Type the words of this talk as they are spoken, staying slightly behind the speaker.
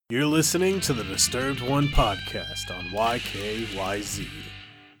You're listening to the Disturbed One podcast on YKYZ.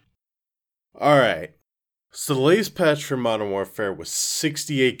 Alright, so the latest patch for Modern Warfare was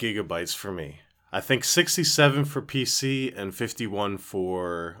 68 gigabytes for me. I think 67 for PC and 51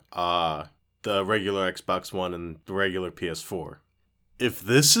 for the regular Xbox One and the regular PS4. If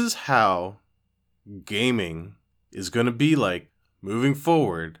this is how gaming is going to be like moving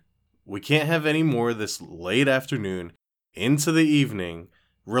forward, we can't have any more this late afternoon into the evening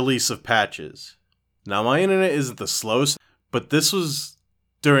release of patches. Now, my internet isn't the slowest, but this was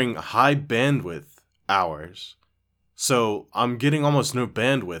during high bandwidth hours. So I'm getting almost no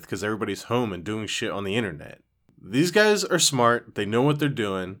bandwidth because everybody's home and doing shit on the internet. These guys are smart. They know what they're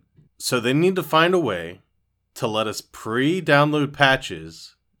doing. So they need to find a way to let us pre-download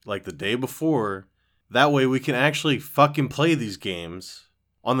patches like the day before. That way we can actually fucking play these games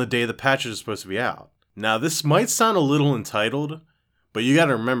on the day the patches are supposed to be out. Now, this might sound a little entitled, but you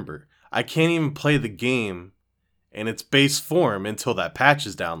gotta remember, I can't even play the game in its base form until that patch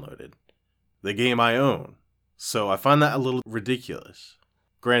is downloaded. The game I own. So I find that a little ridiculous.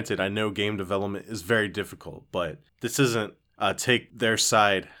 Granted, I know game development is very difficult, but this isn't a take their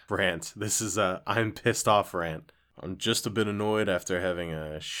side rant. This is a I'm pissed off rant. I'm just a bit annoyed after having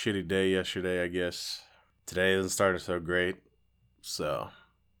a shitty day yesterday, I guess. Today hasn't started so great. So,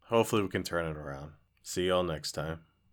 hopefully we can turn it around. See y'all next time.